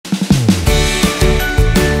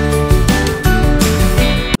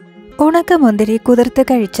ഉണക്കമുന്തിരി കുതിർത്ത്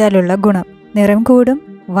കഴിച്ചാലുള്ള ഗുണം: നിറം കൂടും,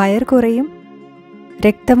 വയർ കുറയും,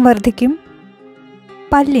 രക്തം വർദ്ധിക്കും,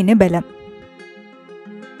 പല്ലിന് ബലം.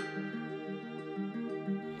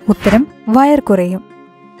 ഉത്തരം വയർ കുറയും.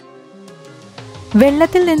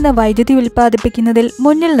 വെള്ളത്തിൽ നിന്ന് വൈദ്യുതി ഉൽപ്പാദിപ്പിക്കുന്നതിൽ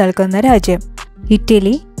മുന്നിൽ നിൽക്കുന്ന രാജ്യം: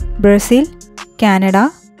 ഇറ്റലി, ബ്രസീൽ, കാനഡ,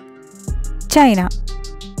 ചൈന.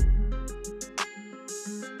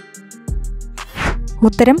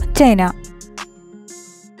 ഉത്തരം ചൈന.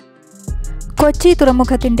 കൊച്ചി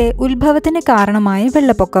തുറമുഖത്തിന്റെ ഉത്ഭവത്തിന് കാരണമായ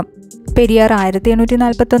വെള്ളപ്പൊക്കം: പെരിയാർ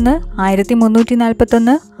 1841,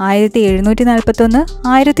 1341, 1741,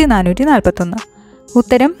 1441.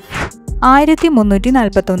 ഉത്തരം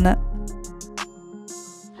 1341.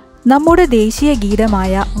 നമ്മുടെ ദേശീയ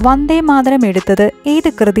ഗീതമായ വന്ദേ മാതരം എടുത്തത്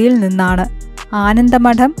ഏത് കൃതിയിൽ നിന്നാണ്?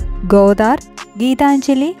 ആനന്ദമഠം, ഗോദാർ,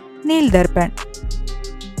 ഗീതാഞ്ജലി, നീൽദർപ്പൺ.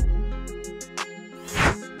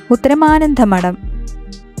 ഉത്തരം ആനന്ദമഠം.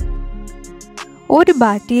 ഒരു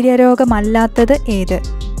ബാക്ടീരിയ രോഗമല്ലാത്തത് ഏത്?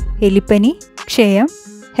 എലിപ്പനി, ക്ഷയം,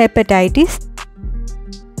 ഹെപ്പറ്റൈറ്റിസ്,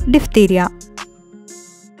 ഡിഫ്തീരിയ.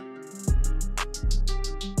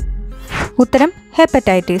 ഉത്തരം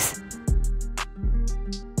ഹെപ്പറ്റൈറ്റിസ്.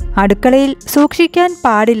 അടുക്കളയിൽ സൂക്ഷിക്കാൻ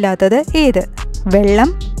പാടില്ലാത്തത് ഏത്? വെള്ളം,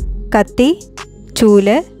 കത്തി,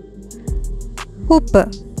 ചൂല്, ഉപ്പ്.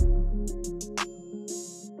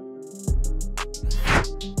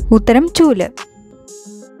 ഉത്തരം ചൂല്.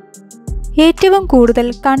 ഏറ്റവും കൂടുതൽ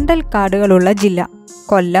കണ്ടൽ കാടുകളുള്ള ജില്ല: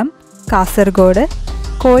 കൊല്ലം, കാസർഗോഡ്,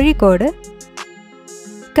 കോഴിക്കോട്,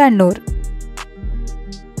 കണ്ണൂർ.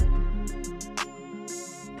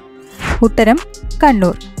 ഉത്തരം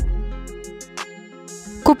കണ്ണൂർ.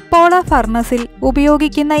 കുപ്പോള ഫർണസിൽ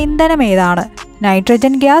ഉപയോഗിക്കുന്ന ഇന്ധനം ഏതാണ്?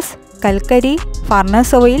 നൈട്രജൻ ഗ്യാസ്, കൽക്കരി,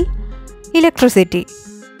 ഫർണസ് ഓയിൽ, ഇലക്ട്രിസിറ്റി.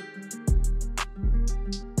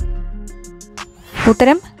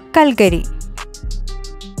 ഉത്തരം കൽക്കരി.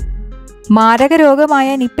 മാരക രോഗമായ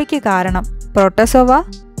നിപ്പയ്ക്ക് കാരണം: പ്രോട്ടോസോവ,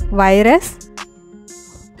 വൈറസ്,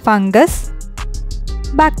 ഫംഗസ്,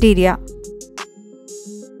 ബാക്ടീരിയ.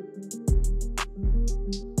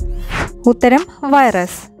 ഉത്തരം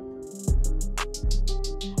വൈറസ്.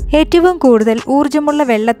 ഏറ്റവും കൂടുതൽ ഊർജമുള്ള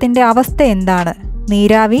വെള്ളത്തിൻ്റെ അവസ്ഥ എന്താണ്?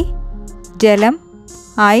 നീരാവി, ജലം,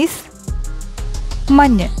 ഐസ്,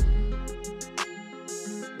 മഞ്ഞ്.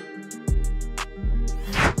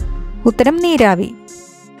 ഉത്തരം നീരാവി.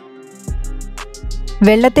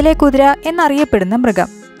 വെള്ളത്തിലെ കുതിര എന്നറിയപ്പെടുന്ന മൃഗം: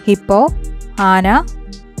 ഹിപ്പോ, ആന,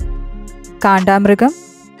 കാണ്ടാമൃഗം,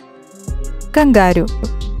 കങ്കാരു.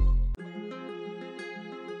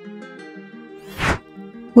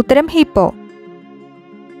 ഉത്തരം ഹിപ്പോ.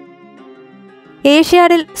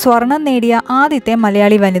 ഏഷ്യാഡിൽ സ്വർണം നേടിയ ആദ്യത്തെ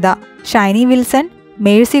മലയാളി വനിത: ഷൈനി വിൽസൺ,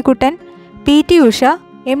 മേഴ്സിക്കുട്ടൻ, PT ഉഷ,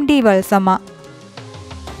 MD വത്സമ്മ.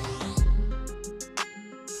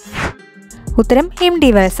 ഉത്തരം MD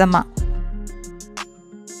വത്സമ്മ.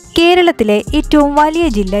 കേരളത്തിലെ ഏറ്റവും വലിയ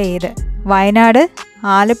ജില്ല ഏത്? വയനാട്,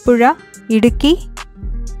 ആലപ്പുഴ, ഇടുക്കി,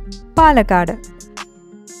 പാലക്കാട്.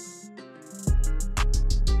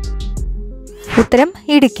 ഉത്തരം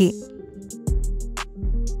Idukki.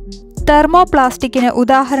 തെർമോപ്ലാസ്റ്റിക്കിന്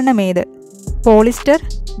ഉദാഹരണമേത്? Polyester,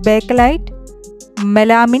 Bakelite,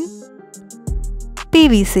 melamine,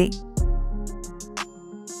 PVC.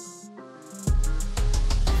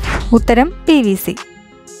 ഉത്തരം PVC.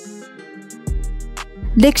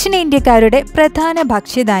 ദക്ഷിണേന്ത്യക്കാരുടെ പ്രധാന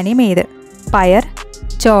ഭക്ഷ്യധാന്യം ഏത്? പയർ,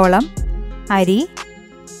 ചോളം, അരി,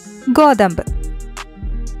 ഗോതമ്പ്.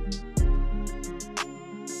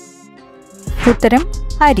 ഉത്തരം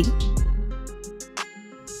അരി.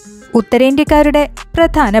 ഉത്തരേന്ത്യക്കാരുടെ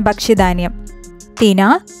പ്രധാന ഭക്ഷ്യധാന്യം: തിന,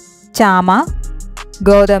 ചാമ,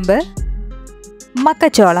 ഗോതമ്പ്,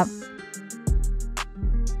 മക്കച്ചോളം.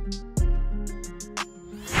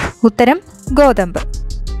 ഉത്തരം ഗോതമ്പ്.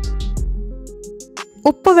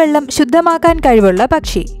 ഉപ്പുവെള്ളം ശുദ്ധമാക്കാൻ കഴിവുള്ള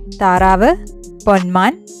പക്ഷി: താറാവ്,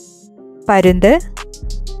 പൊന്മാൻ, പരുന്ത്,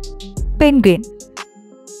 പെൻഗ്വിൻ.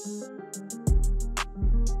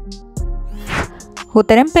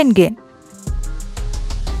 ഉത്തരം പെൻഗ്വിൻ.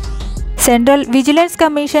 സെൻട്രൽ വിജിലൻസ്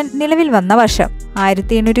കമ്മീഷൻ നിലവിൽ വന്ന വർഷം: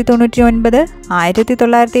 1899,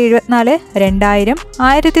 1974, 2000,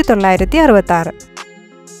 1966.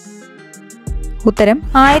 ഉത്തരം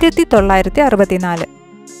 1964.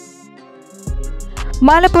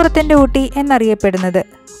 മലപ്പുറത്തിൻ്റെ ഊട്ടി എന്നറിയപ്പെടുന്നത്: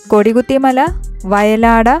 കൊടികുത്തിമല,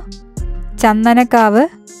 വയലാട, ചന്ദനക്കാവ്,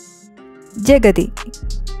 ജഗതി.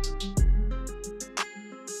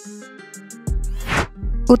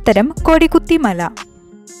 ഉത്തരം കൊടികുത്തിമല.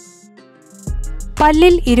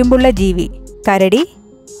 പല്ലിൽ ഇരുമ്പുള്ള ജീവി: കരടി,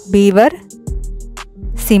 ബീവർ,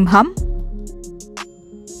 സിംഹം,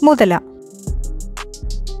 മുതല.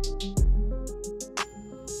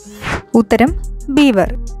 ഉത്തരം ബീവർ.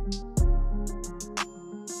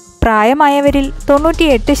 പ്രായമായവരിൽ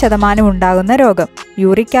 98% ഉണ്ടാകുന്ന രോഗം.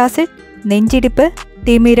 യൂറിക് ആസിഡ്, നെഞ്ചിടിപ്പ്,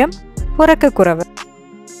 തിമിരം, ഉറക്കക്കുറവ്.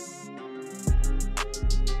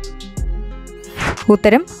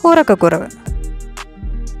 ഉത്തരം ഉറക്കക്കുറവ്.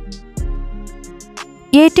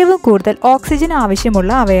 ഏറ്റവും കൂടുതൽ ഓക്സിജൻ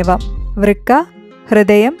ആവശ്യമുള്ള അവയവം. വൃക്ക,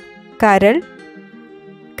 ഹൃദയം, കരൾ,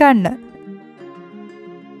 കണ്ണ്.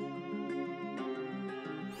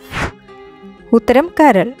 ഉത്തരം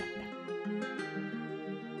കരൾ.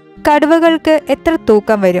 കടുവകൾക്ക് എത്ര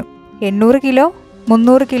തൂക്കം വരും? 800 കിലോ,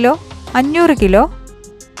 300 കിലോ, 500 കിലോ,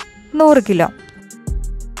 100 കിലോ.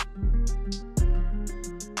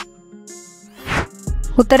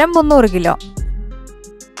 ഉത്തരം 300 കിലോ.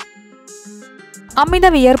 അമിത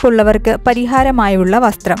വിയർപ്പുള്ളവർക്ക് പരിഹാരമായുള്ള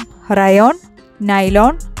വസ്ത്രം. Rayon,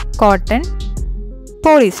 nylon, cotton,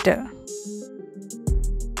 polyester.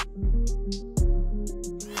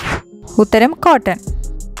 ഉത്തരം കോട്ടൺ.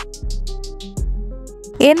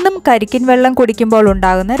 എന്നും കരിക്കിൻ വെള്ളം കുടിക്കുമ്പോൾ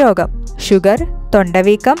ഉണ്ടാകുന്ന രോഗം. Sugar,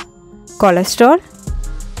 തൊണ്ടവീക്കം, cholesterol,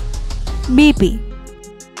 BP.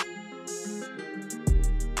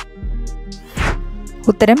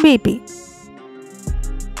 ഉത്തരം BP.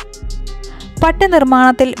 പട്ട്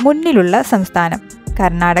നിർമ്മാണത്തിൽ മുന്നിലുള്ള സംസ്ഥാനം.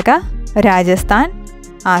 കർണാടക, രാജസ്ഥാൻ,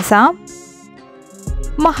 ആസാം,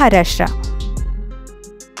 മഹാരാഷ്ട്ര.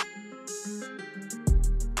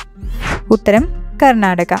 ഉത്തരം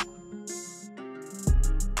കർണാടക.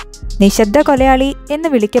 നിശബ്ദ കൊലയാളി എന്ന്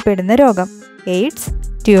വിളിക്കപ്പെടുന്ന രോഗം. എയ്ഡ്സ്,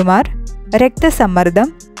 ട്യൂമർ,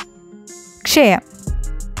 രക്തസമ്മർദ്ദം, ക്ഷയം.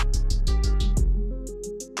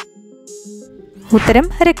 ഉത്തരം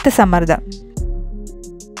രക്തസമ്മർദ്ദം.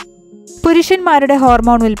 പുരുഷന്മാരുടെ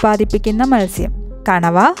ഹോർമോൺ ഉൽപ്പാദിപ്പിക്കുന്ന മത്സ്യം.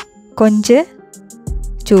 കണവ, കൊഞ്ച്,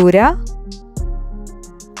 ചൂര,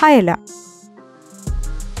 അയല.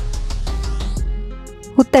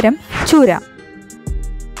 ഉത്തരം ചൂര.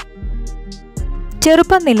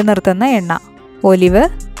 ചെറുപ്പം നിലനിർത്തുന്ന എണ്ണ. ഒലിവ്,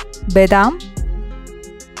 ബദാം,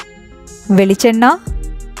 വെളിച്ചെണ്ണ,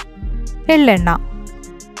 എള്ളെണ്ണ.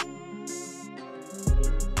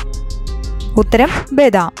 ഉത്തരം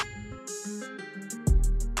ബദാം.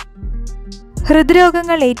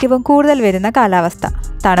 ഹൃദ്രോഗങ്ങൾ ഏറ്റവും കൂടുതൽ വരുന്ന കാലാവസ്ഥ.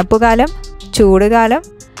 തണുപ്പുകാലം, ചൂടുകാലം,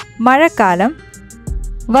 മഴക്കാലം,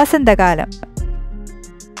 വസന്തകാലം.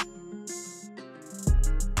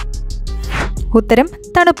 ഉത്തരം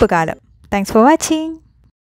തണുപ്പുകാലം. Thanks for watching.